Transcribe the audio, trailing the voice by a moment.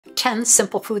10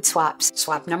 simple food swaps.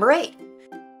 Swap number 8.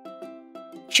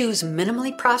 Choose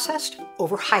minimally processed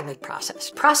over highly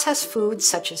processed. Processed foods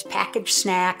such as packaged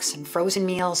snacks and frozen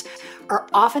meals are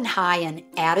often high in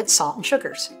added salt and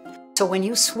sugars. So when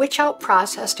you switch out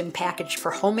processed and packaged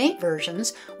for homemade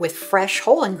versions with fresh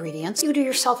whole ingredients, you do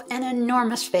yourself an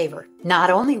enormous favor. Not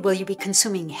only will you be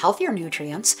consuming healthier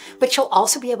nutrients, but you'll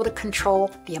also be able to control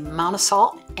the amount of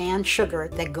salt and sugar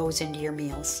that goes into your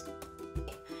meals.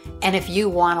 And if you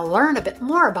want to learn a bit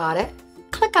more about it,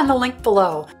 click on the link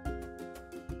below.